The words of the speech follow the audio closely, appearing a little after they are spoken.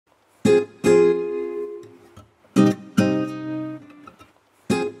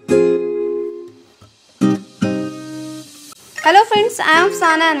Hello friends, I am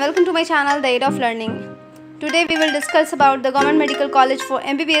Sana and welcome to my channel The Art of Learning. Today we will discuss about the Government Medical College for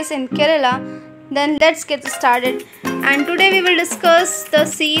MBBS in Kerala. Then let's get started. And today we will discuss the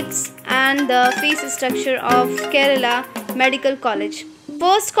seats and the fees structure of Kerala Medical College.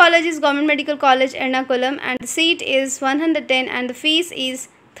 First college is Government Medical College Ernakulam and the seat is 110 and the fees is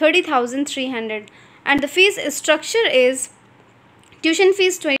 30,300. And the fees structure is tuition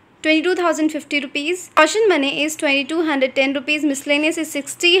fees 22,050 rupees, caution money is 2210 rupees, miscellaneous is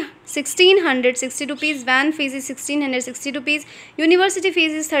 1660 rupees, van fees is 1660 rupees, university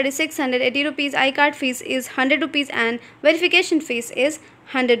fees is 3680 rupees, iCard fees is 100 rupees and verification fees is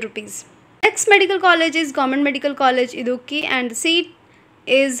 100 rupees. Next medical college is Government Medical College Idukki and the seat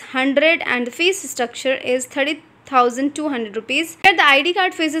is 100 and the fees structure is 30,200 rupees. Here the ID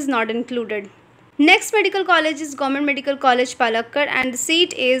card fees is not included. Next medical college is Government Medical College Palakkad and the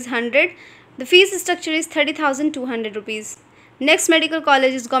seat is 100. The fees structure is 30,200 rupees. Next medical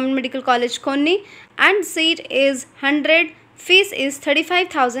college is Government Medical College Konni and the seat is 100. Fees is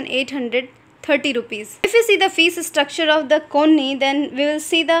 35,830 rupees. If you see the fees structure of the Konni, then we will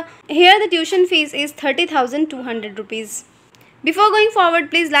see here the tuition fees is 30,200 rupees. Before going forward,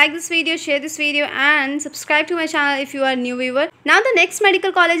 please like this video, share this video and subscribe to my channel if you are a new viewer. Now the next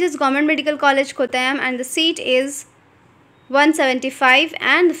medical college is Government Medical College Kottayam and the seat is 175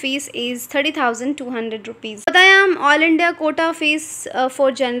 and the fees is 30,200 rupees. Kottayam All India quota fees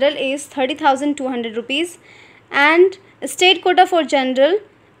for general is 30,200 rupees and state quota for general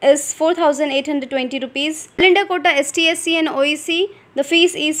is 4,820 rupees. All India quota ST/SC and OEC, the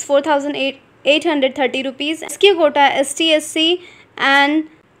fees is 4,830 rupees. SQ quota ST/SC and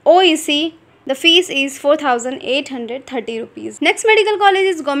OEC, the fees is 4,830 rupees. Next medical college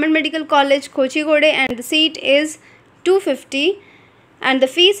is Government Medical College Kochigode and the seat is 250 and the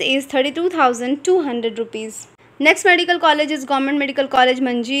fees is 32,200 rupees. Next medical college is Government Medical College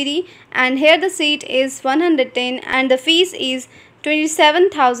Manjeri and here the seat is 110 and the fees is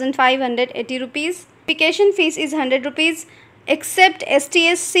 27,580 rupees. Application fees is 100 rupees except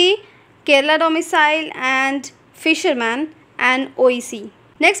ST/SC, Kerala domicile and fisherman and OEC.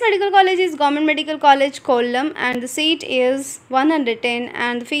 Next medical college is Government Medical College Kollam and the seat is 110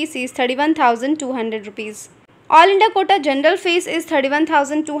 and the fees is 31,200 rupees. All India quota general fees is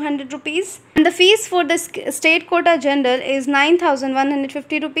 31,200 rupees and the fees for the state quota general is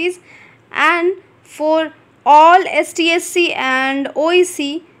 9,150 rupees and for all ST/SC and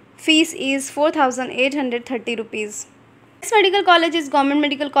OEC fees is 4,830 rupees. Next medical college is Government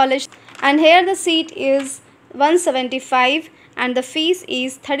Medical College and here the seat is 175 and the fees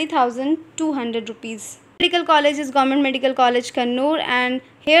is 30,200 rupees. Medical college is Government Medical College Kannur and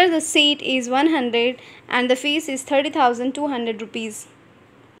here the seat is 100 and the fees is 30,200 rupees.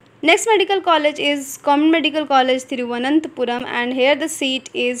 Next medical college is Government Medical College Thiruvananthapuram and here the seat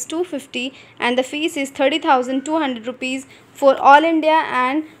is 250 and the fees is 30,200 rupees for all India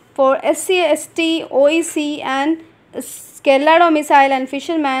and for SC/ST, OEC and Kerala domicile and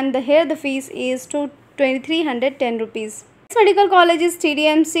fisherman, here the fees is 2,310 rupees. Next medical college is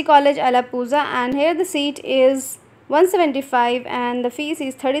TDMC College Alappuzha and here the seat is 175 and the fees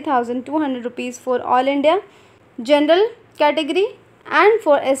is 30,200 rupees for all India general category and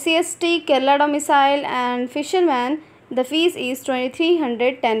for SC/ST, Kerala domicile and fisherman, the fees is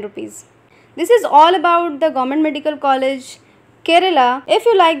 2,310 rupees. This is all about the Government Medical College Kerala. If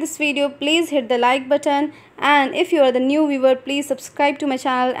you like this video, please hit the like button and if you are the new viewer, please subscribe to my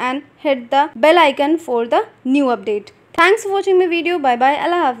channel and hit the bell icon for the new update. Thanks for watching my video. Bye bye,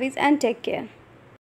 Allah Hafiz and take care.